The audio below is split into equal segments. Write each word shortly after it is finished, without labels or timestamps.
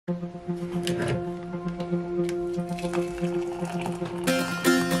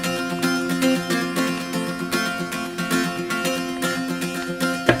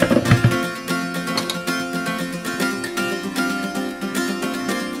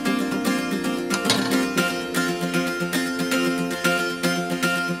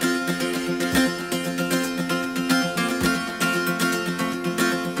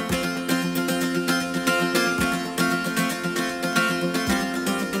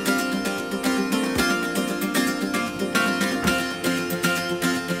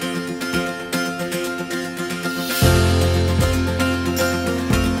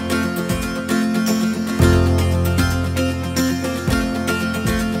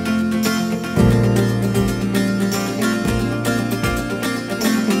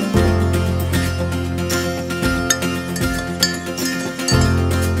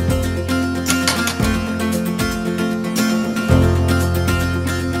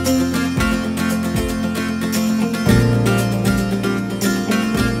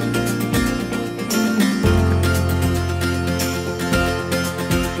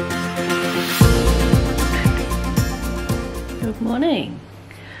Morning.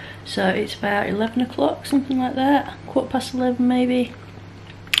 So it's about 11 o'clock, something like that, 11:15 maybe.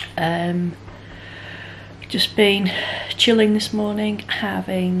 Just been chilling this morning,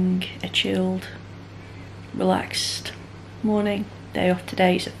 having a chilled, relaxed morning. Day off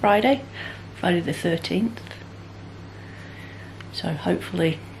today. It's a Friday the 13th. So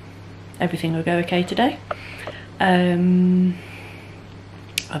hopefully everything will go okay today. I've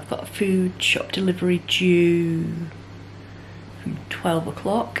got a food shop delivery due from 12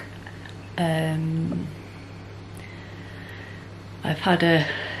 o'clock. I've had a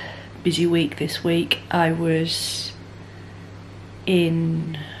busy week this week. I was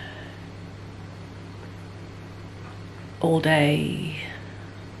in all day,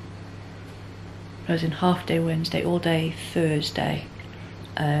 I was in half day Wednesday, all day Thursday,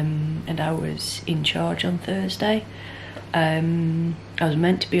 and I was in charge on Thursday. I was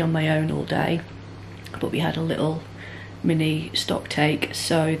meant to be on my own all day, but we had a little mini stock take,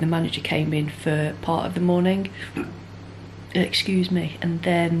 so the manager came in for part of the morning, excuse me, and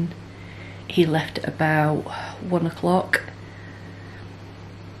then he left at about 1 o'clock,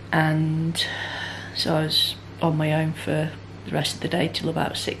 and so I was on my own for the rest of the day till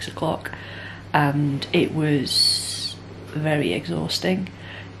about 6 o'clock, and it was very exhausting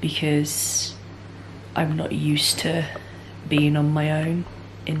because I'm not used to being on my own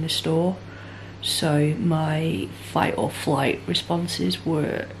in the store. So my fight or flight responses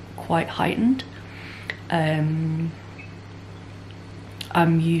were quite heightened. I'm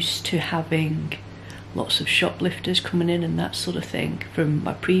used to having lots of shoplifters coming in and that sort of thing from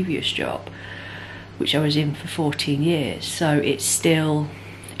my previous job, which I was in for 14 years. So it's still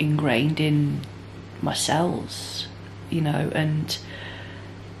ingrained in my cells, you know, and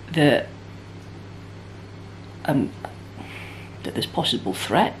that there's possible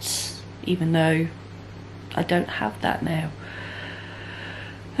threats, even though I don't have that now.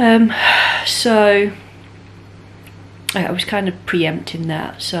 So I was kind of preempting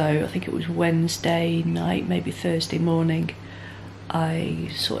that. So I think it was Wednesday night, maybe Thursday morning, I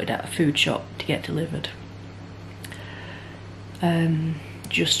sorted out a food shop to get delivered,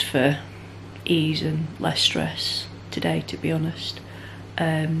 just for ease and less stress today, to be honest.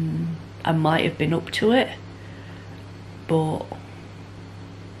 I might have been up to it, but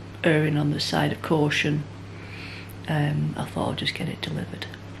erring on the side of caution, I thought I'll just get it delivered.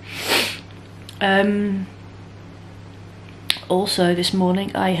 Also this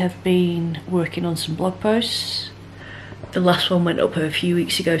morning I have been working on some blog posts. The last one went up a few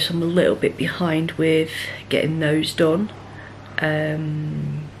weeks ago, so I'm a little bit behind with getting those done. I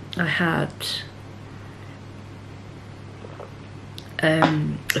had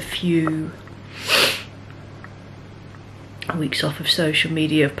a few weeks off of social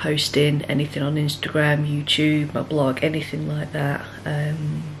media, of posting anything on Instagram, YouTube, my blog, anything like that.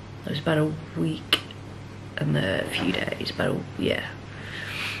 It was about a week and a few days,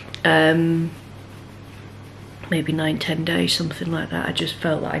 maybe 9-10 days, something like that. I just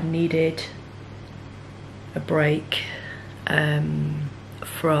felt like I needed a break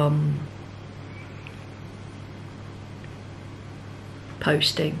from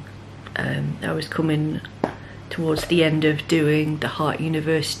posting. I was coming towards the end of doing the Heart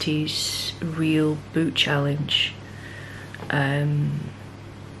University's Reel Boot Challenge.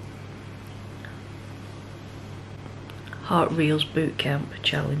 Heart Reels Boot Camp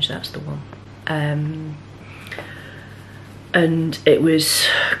Challenge, that's the one. And it was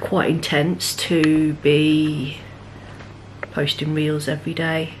quite intense to be posting reels every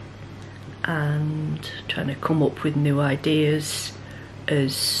day and trying to come up with new ideas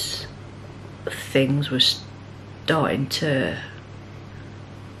as things were starting to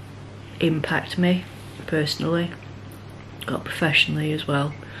impact me personally, or professionally as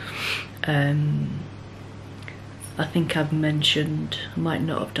well. I think I've mentioned, I might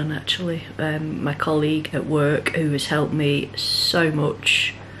not have done actually, my colleague at work who has helped me so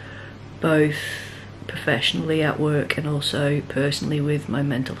much, both professionally at work and also personally with my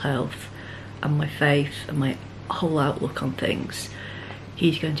mental health and my faith and my whole outlook on things.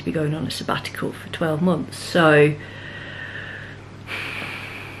 He's going to be going on a sabbatical for 12 months, so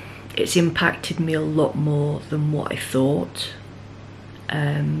it's impacted me a lot more than what I thought,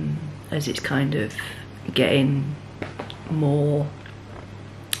 as it's kind of getting more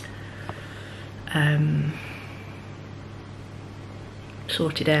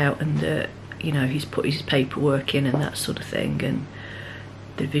sorted out, and that, you know, he's put his paperwork in and that sort of thing, and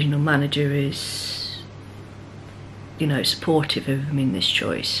the divisional manager is, you know, supportive of him in this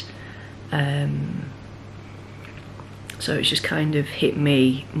choice. So it's just kind of hit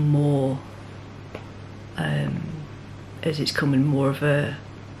me more as it's coming more of an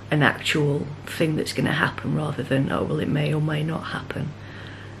actual thing that's going to happen, rather than, oh well, it may or may not happen.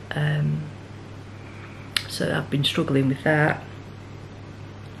 So I've been struggling with that,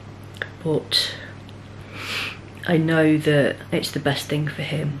 but I know that it's the best thing for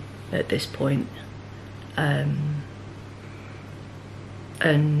him at this point.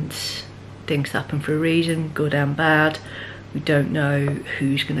 And things happen for a reason, good and bad. We don't know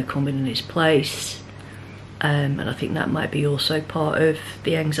who's going to come in his place, and I think that might be also part of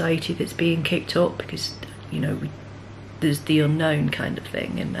the anxiety that's being kicked up, because, you know, there's the unknown kind of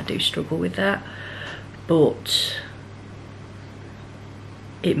thing, and I do struggle with that. But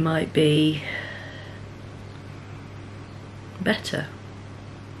it might be better,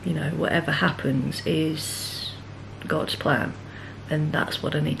 you know, whatever happens is God's plan, and that's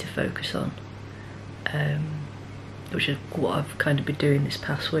what I need to focus on, which is what I've kind of been doing this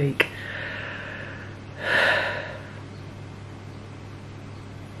past week.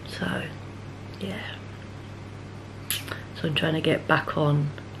 So yeah, so I'm trying to get back on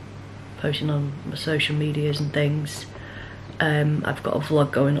posting on my social medias and things. I've got a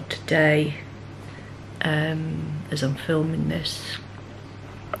vlog going up today as I'm filming this,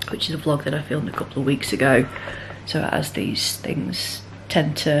 which is a vlog that I filmed a couple of weeks ago. So as these things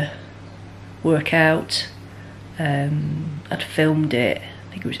tend to work out, I'd filmed it,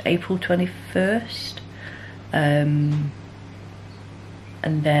 I think it was April 21st, and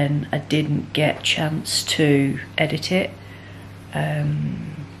then I didn't get a chance to edit it,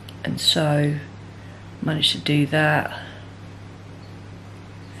 and so managed to do that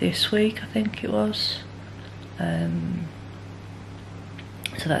this week, I think it was. So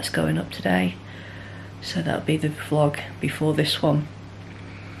that's going up today, so that'll be the vlog before this one,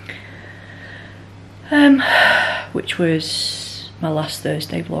 which was my last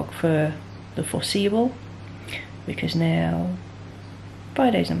Thursday vlog for the foreseeable, because now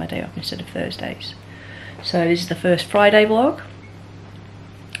Fridays are my day off instead of Thursdays. So this is the first Friday vlog.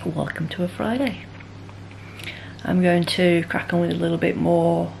 Welcome to a Friday. I'm going to crack on with a little bit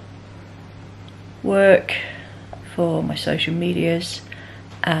more work for my social medias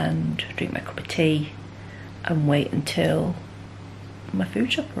and drink my cup of tea and wait until my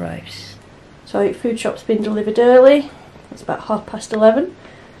food shop arrives. So food shop's been delivered early. It's about 11:30,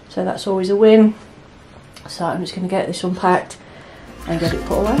 so that's always a win. So I'm just going to get this unpacked and get it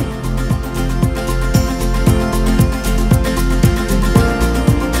put away.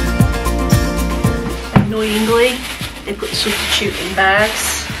 Annoyingly, they put the substitute in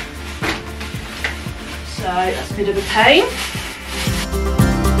bags, so that's a bit of a pain.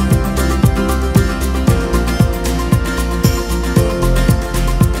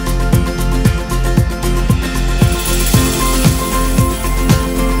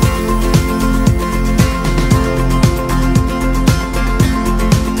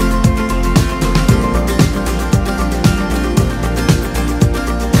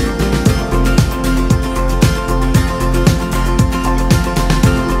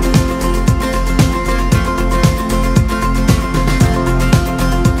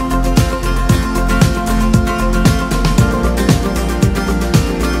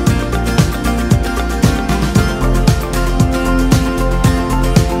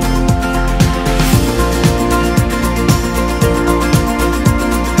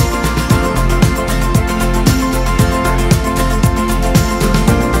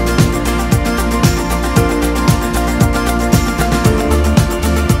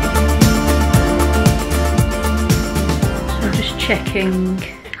 checking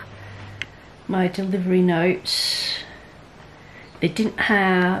my delivery notes. They didn't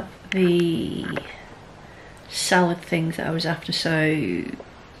have the salad things that I was after, so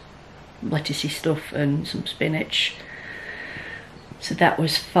lettucey stuff and some spinach. So that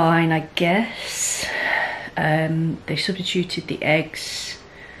was fine, I guess. They substituted the eggs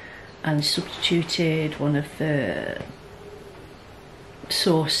and substituted one of the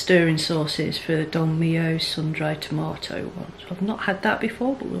stirring sauces for the Don Mio sun-dried tomato one. So I've not had that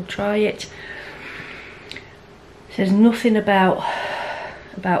before, but we'll try it. There's nothing about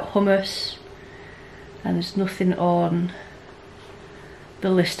hummus, and there's nothing on the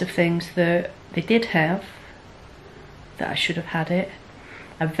list of things that they did have that I should have had it.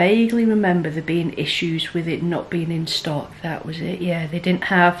 I vaguely remember there being issues with it not being in stock. That was it. Yeah, they didn't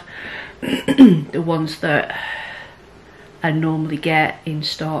have the ones that I normally get in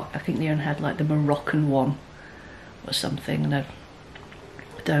stock. I think they only had like the Moroccan one or something, and I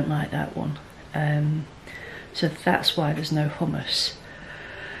don't like that one. So that's why there's no hummus.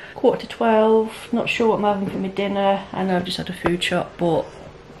 11:45, not sure what I'm having for my dinner. I know I've just had a food shop, but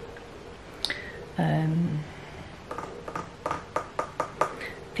I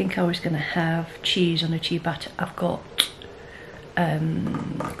think I was going to have cheese on a ciabatta. I've got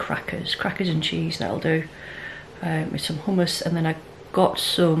crackers and cheese, that'll do, with some hummus, and then I got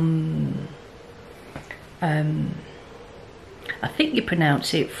some, I think you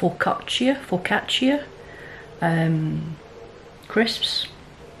pronounce it focaccia crisps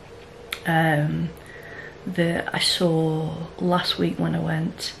that I saw last week when I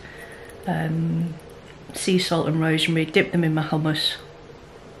went. Sea salt and rosemary, dip them in my hummus.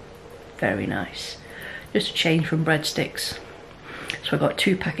 Very nice. Just a change from breadsticks. So I got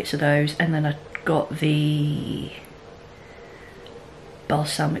 2 packets of those, and then I got the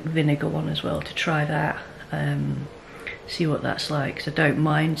balsamic vinegar one as well to try that. See what that's like. Cause I don't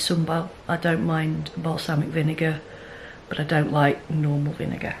mind balsamic vinegar, but I don't like normal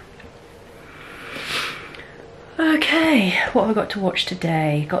vinegar. Okay, what have I got to watch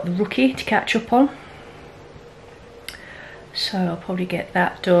today? Got The Rookie to catch up on, so I'll probably get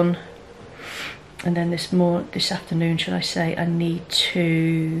that done. And then this afternoon, should I say, I need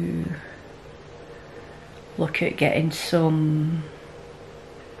to look at getting some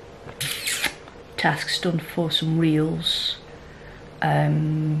tasks done for some reels,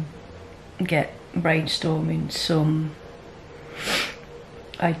 get brainstorming some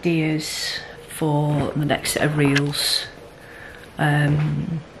ideas for the next set of reels that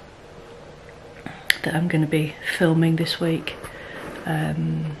I'm going to be filming this week.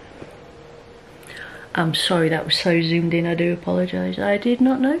 I'm sorry that was so zoomed in, I do apologise, I did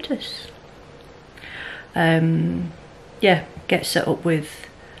not notice. Yeah, get set up with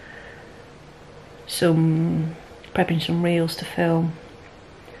prepping some reels to film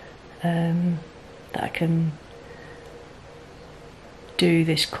that I can do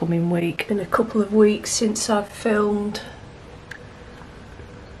this coming week. It's been a couple of weeks since I've filmed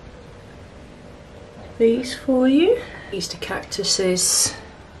these for you. Easter cactuses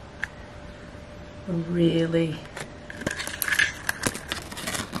are really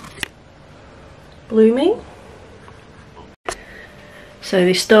blooming. So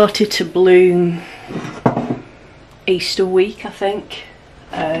they started to bloom Easter week, I think,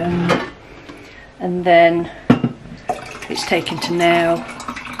 and then it's taken to now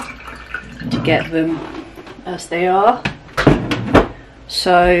to get them as they are.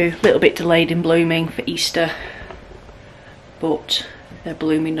 So a little bit delayed in blooming for Easter, but they're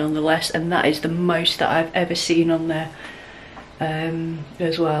blooming nonetheless, and that is the most that I've ever seen on there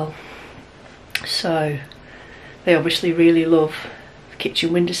as well. So they obviously really love the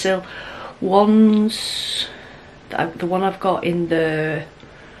kitchen windowsill. The one I've got in the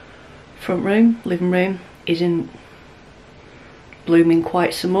front room, living room, isn't blooming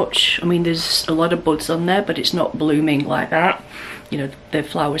quite so much. I mean, there's a lot of buds on there, but it's not blooming like that. You know, the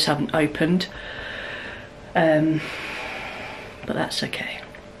flowers haven't opened. But that's okay.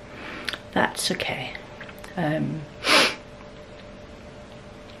 That's okay. I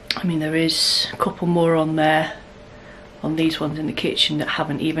mean, there is a couple more on there, on these ones in the kitchen, that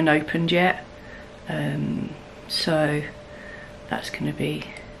haven't even opened yet. So that's going to be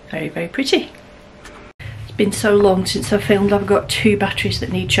very, very pretty. It's been so long since I filmed. I've got 2 batteries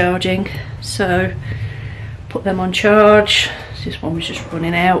that need charging, so put them on charge. This one was just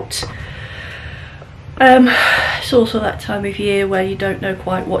running out. It's also that time of year where you don't know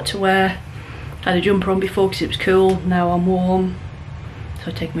quite what to wear. I had a jumper on before because it was cool, now I'm warm,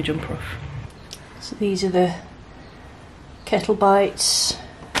 so I take my jumper off. So these are the Kettle Bites,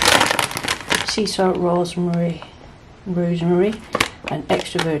 sea salt rosemary, and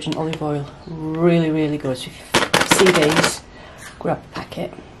extra virgin olive oil. Really, really good. So if you see these, grab a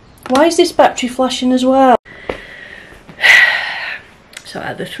packet. Why is this battery flashing as well? So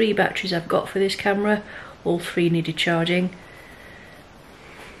out of the 3 batteries I've got for this camera, all 3 needed charging.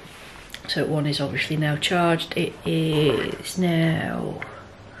 So one is obviously now charged. It is now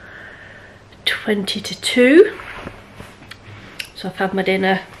 20 to 2. So I've had my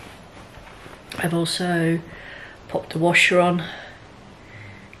dinner. I've also popped the washer on,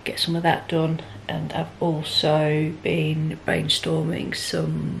 get some of that done, and I've also been brainstorming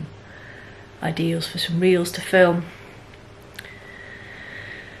some ideas for some reels to film.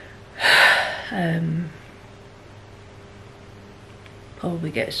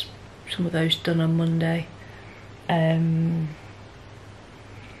 Probably get some of those done on Monday. I'm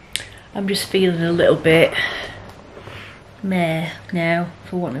just feeling a little bit meh now,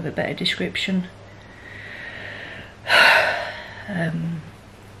 for want of a better description.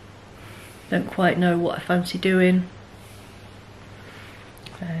 Don't quite know what I fancy doing.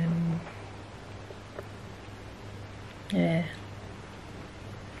 Yeah,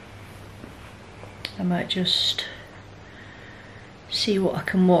 I might just see what I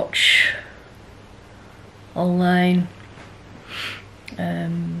can watch online,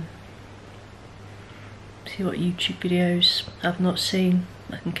 see what YouTube videos I've not seen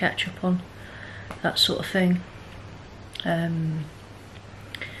I can catch up on, that sort of thing.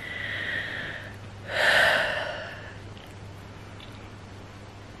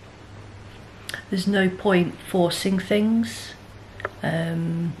 There's no point forcing things.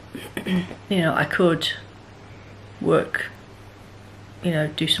 You know, I could work, you know,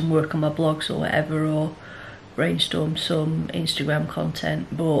 do some work on my blogs or whatever, or brainstorm some Instagram content,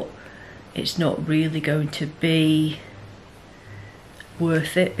 but it's not really going to be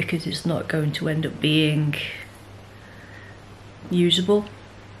worth it because it's not going to end up being usable,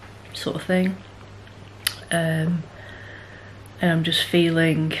 sort of thing. And I'm just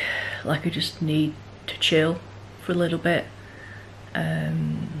feeling like I just need to chill for a little bit.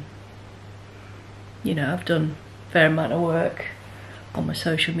 You know, I've done a fair amount of work on my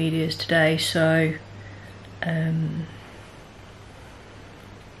social medias today, so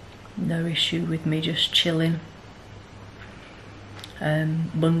no issue with me just chilling.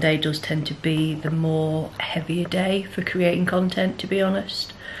 Monday does tend to be the more heavier day for creating content, to be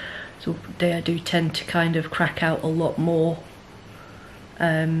honest. So day I do tend to kind of crack out a lot more.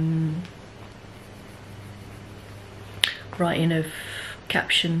 Writing of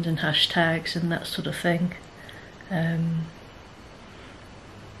captions and hashtags and that sort of thing.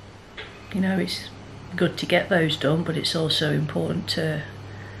 You know, it's good to get those done, but it's also important to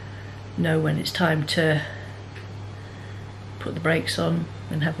know when it's time to put the brakes on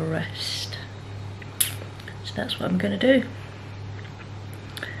and have a rest. So that's what I'm going to do.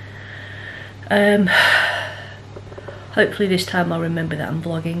 Hopefully this time I'll remember that I'm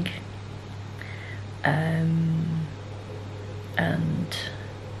vlogging, and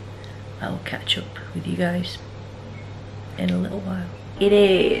I'll catch up with you guys in a little while. It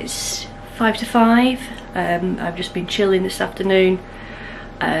is 5 to 5. I've just been chilling this afternoon,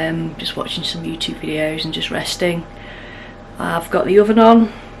 just watching some YouTube videos and just resting. I've got the oven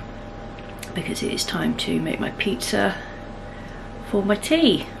on because it is time to make my pizza for my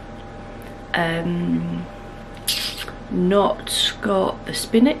tea. Not got the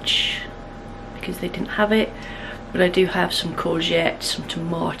spinach because they didn't have it, but I do have some courgette, some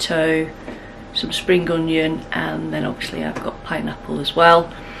tomato, some spring onion, and then obviously I've got pineapple as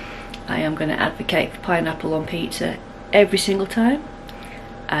well. I am going to advocate for pineapple on pizza every single time.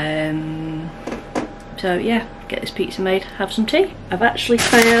 So yeah, get this pizza made, have some tea. I've actually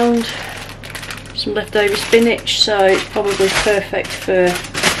found some leftover spinach, so it's probably perfect for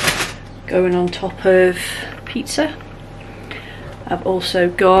going on top of pizza. I've also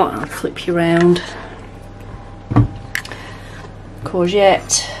got, I'll flip you around,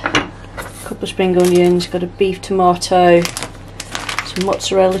 courgette, a couple of spring onions, got a beef tomato, some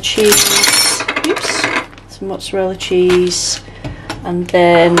mozzarella cheese, some mozzarella cheese, and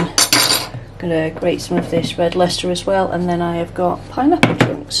then I'm gonna grate some of this red Leicester as well, and then I have got pineapple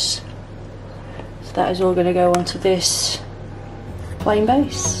chunks. So that is all gonna go onto this plain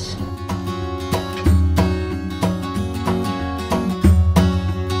base.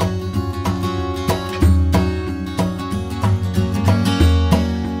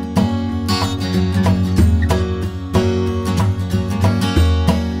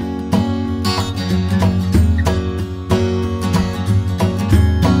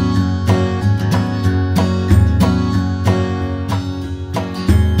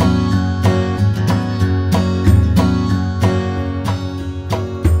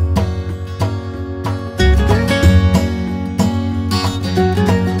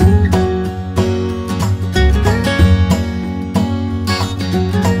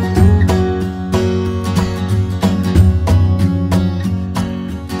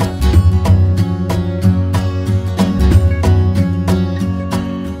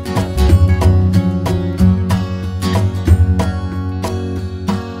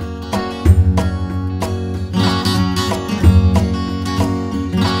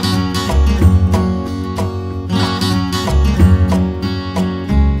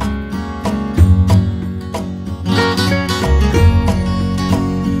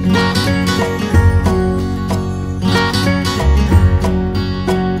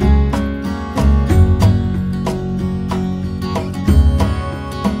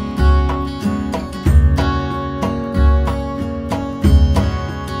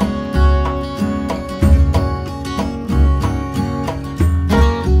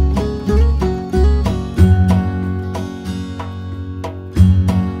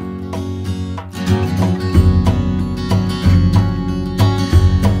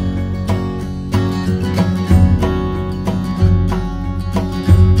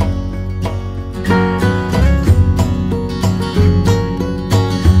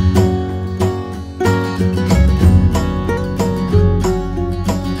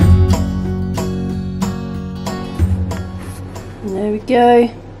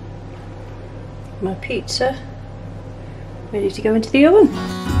 go. My pizza ready to go into the oven.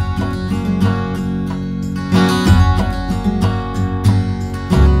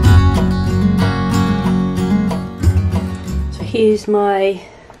 So here's my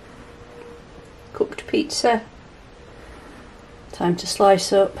cooked pizza. Time to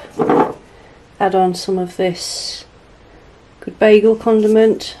slice up, add on some of this good bagel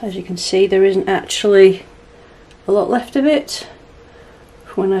condiment. As you can see, there isn't actually a lot left of it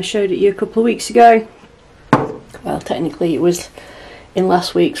from when I showed it you a couple of weeks ago. Well, technically it was in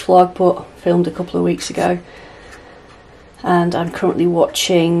last week's vlog, but filmed a couple of weeks ago. And I'm currently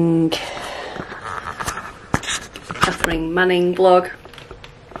watching Catherine Manning vlog,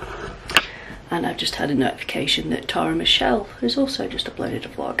 and I've just had a notification that Tara Michelle has also just uploaded a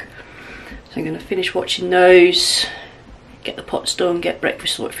vlog. So I'm going to finish watching those, get the pots done, get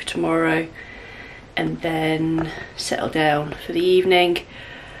breakfast sorted for tomorrow, and then settle down for the evening.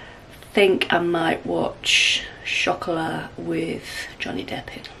 Think I might watch Chocolat with Johnny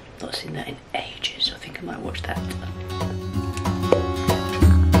Depp in. Not seen that in ages, so I think I might watch that.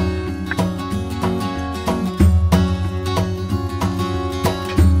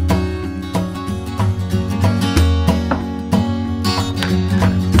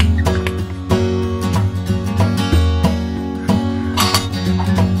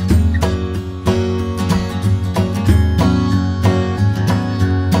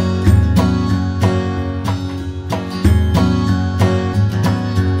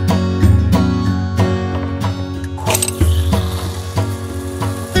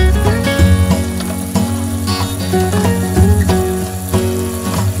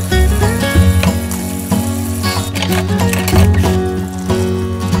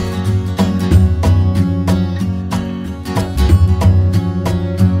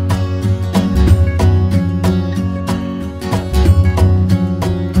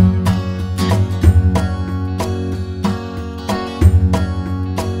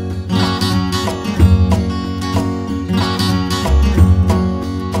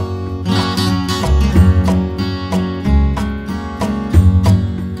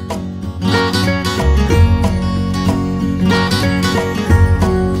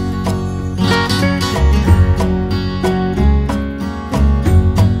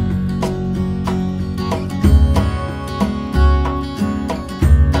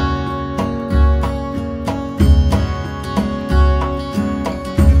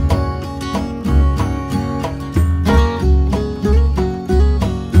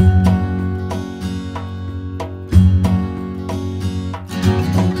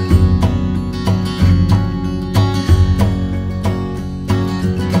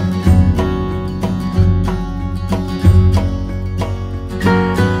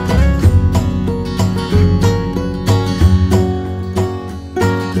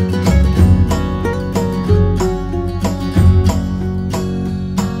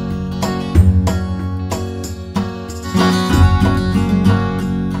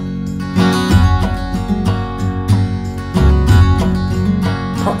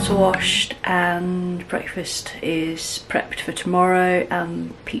 Washed and breakfast is prepped for tomorrow,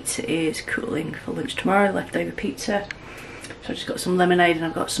 and pizza is cooling for lunch tomorrow, leftover pizza. So I've just got some lemonade and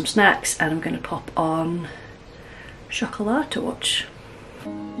I've got some snacks, and I'm going to pop on Chocolat to watch.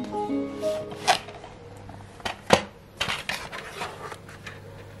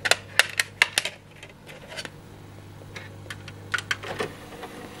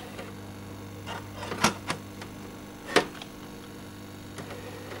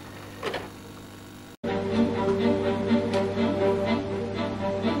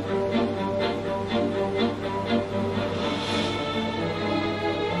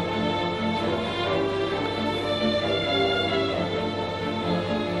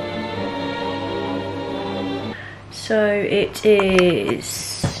 So it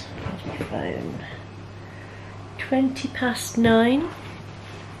is 9:20.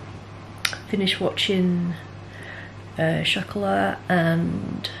 Finished watching Chocolat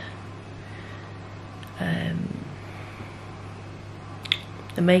and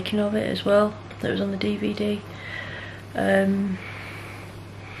the making of it as well, that was on the DVD.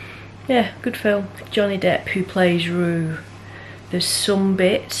 Yeah, good film. Johnny Depp, who plays Rue. There's some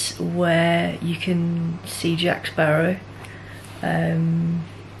bits where you can see Jack Sparrow,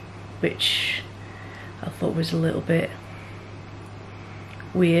 which I thought was a little bit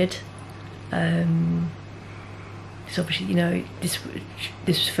weird. It's obviously, you know, this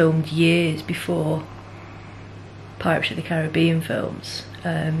was filmed years before Pirates of the Caribbean films.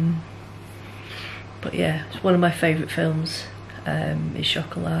 But yeah, it's one of my favourite films, is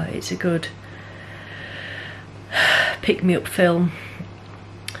Chocolat. It's a good pick-me-up film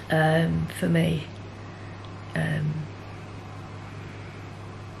for me.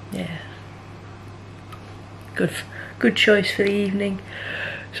 Yeah, good choice for the evening.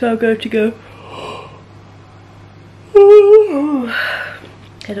 So I'm going to go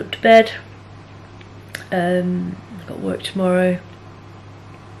head up to bed. I've got work tomorrow,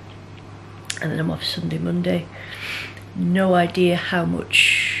 and then I'm off Sunday, Monday. No idea how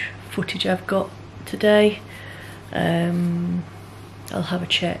much footage I've got today. I'll have a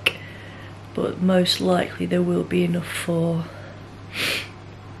check, but most likely there will be enough for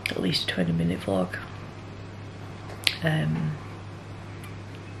at least a 20-minute vlog.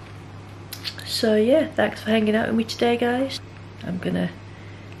 So yeah, thanks for hanging out with me today, guys. I'm gonna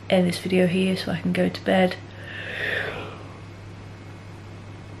end this video here so I can go to bed.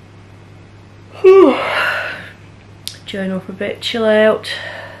 Journal for a bit, chill out.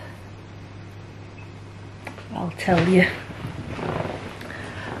 I'll tell you,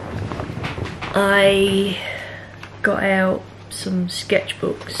 I got out some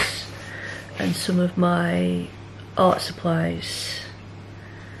sketchbooks and some of my art supplies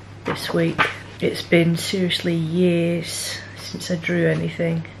this week. It's been seriously years since I drew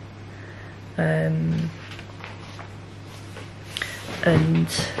anything, and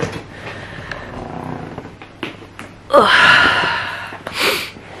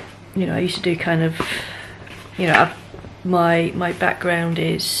you know, I used to do kind of, you know, my background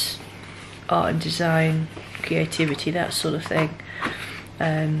is art and design, creativity, that sort of thing. You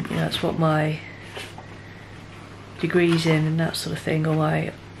know, that's what my degree's in and that sort of thing, or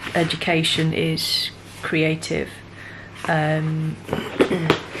my education is creative. But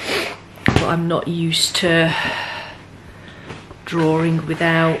I'm not used to drawing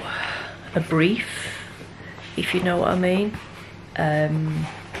without a brief, if you know what I mean.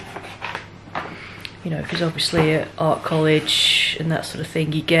 You know, because obviously at art college and that sort of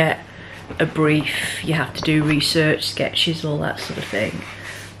thing, you get a brief, you have to do research, sketches, all that sort of thing.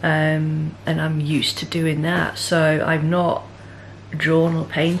 And I'm used to doing that, so I've not drawn or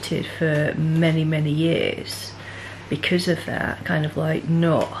painted for many years because of that. Kind of like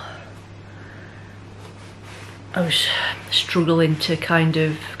I was struggling to kind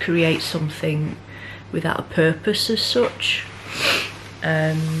of create something without a purpose as such,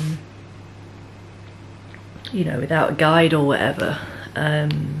 you know, without a guide or whatever.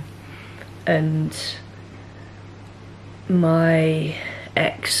 And my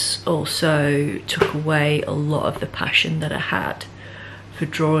ex also took away a lot of the passion that I had for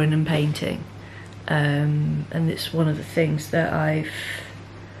drawing and painting, and it's one of the things that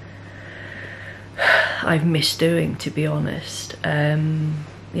I've missed doing, to be honest.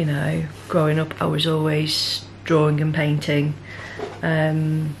 You know, growing up I was always drawing and painting.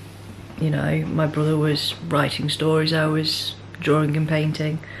 You know, my brother was writing stories, I was drawing and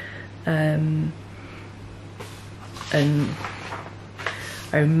painting. And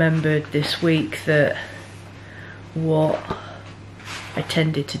I remembered this week that what I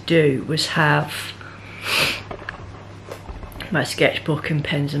tended to do was have my sketchbook and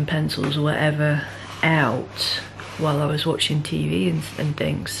pens and pencils or whatever out while I was watching TV and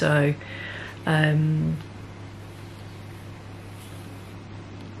things. So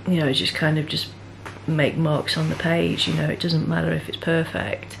you know, just kind of just make marks on the page. You know, it doesn't matter if it's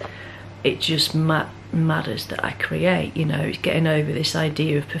perfect, it just matters that I create. You know, it's getting over this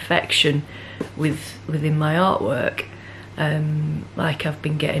idea of perfection within my artwork. Like I've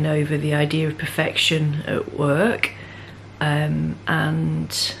been getting over the idea of perfection at work, and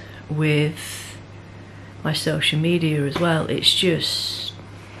with my social media as well. It's just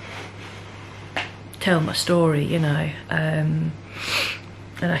tell my story, you know, and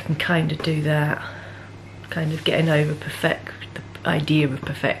I can kind of do that, kind of getting over the idea of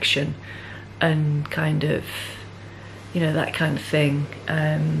perfection and kind of, you know, that kind of thing,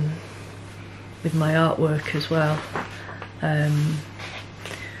 with my artwork as well.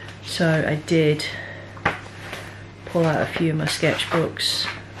 So I did pull out a few of my sketchbooks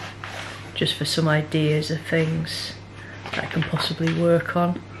just for some ideas of things that I can possibly work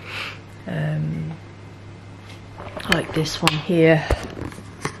on, like this one here,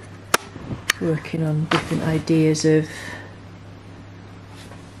 working on different ideas of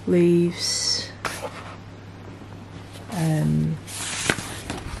leaves, and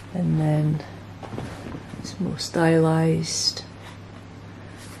then some more stylized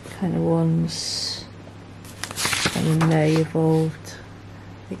kind of ones, and then they evolved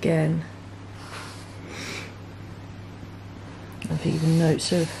again. I've even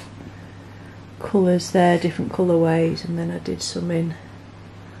notes of colours there, different colourways, and then I did some in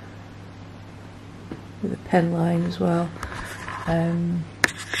with a pen line as well.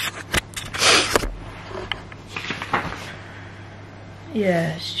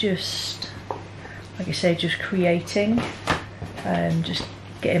 yeah, it's just, like I say, just creating and just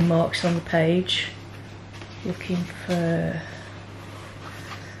getting marks on the page, looking for,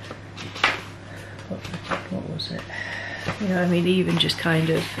 what was it? You know, I mean, even just kind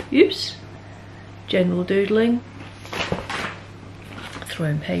of, oops, general doodling.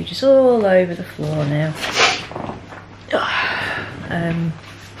 Throwing pages all over the floor now.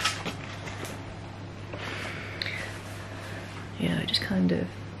 Yeah, just kind of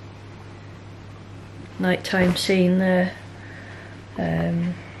nighttime scene there.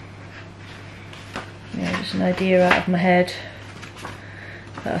 Yeah, just an idea out of my head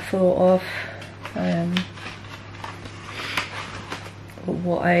that I thought of. But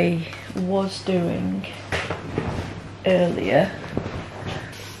what I was doing earlier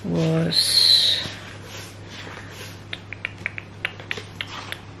was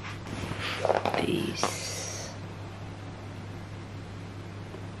these.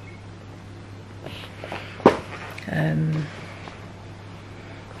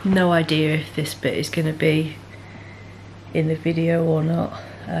 No idea if this bit is going to be in the video or not,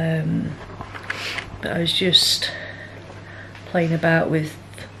 but I was just playing about with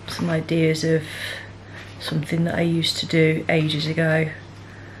some ideas of something that I used to do ages ago.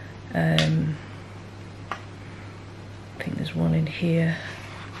 I think there's one in here.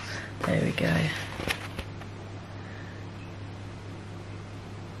 There we go.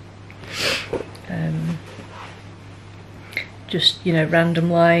 Just, you know, random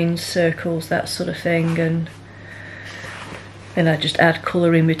lines, circles, that sort of thing, and then I just add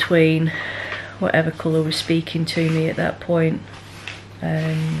colour in between whatever colour was speaking to me at that point.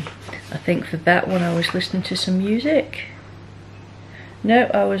 I think for that one I was listening to some music.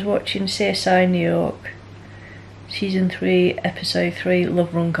 No, I was watching CSI New York, Season 3, Episode 3,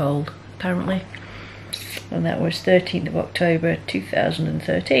 Love Run Cold, apparently. And that was 13th of October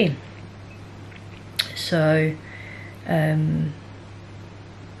 2013. So,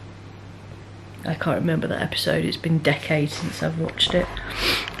 I can't remember that episode, it's been decades since I've watched it.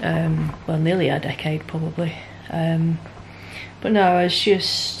 Well, nearly a decade probably. But no, I was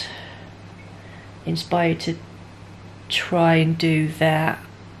just inspired to try and do that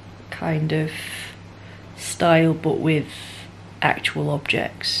kind of style, but with actual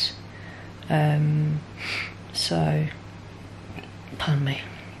objects. So, pardon me.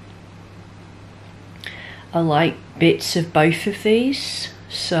 I like bits of both of these,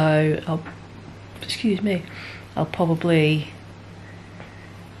 so I'll probably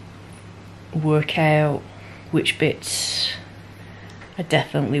work out which bits I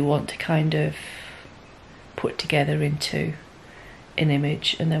definitely want to kind of put together into an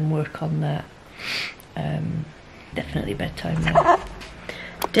image and then work on that. Definitely bedtime now.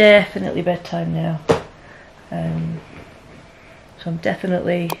 Definitely bedtime now. So I'm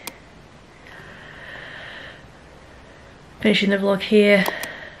definitely finishing the vlog here,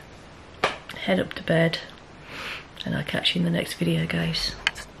 head up to bed, and I'll catch you in the next video, guys.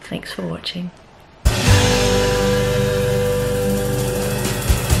 Thanks for watching.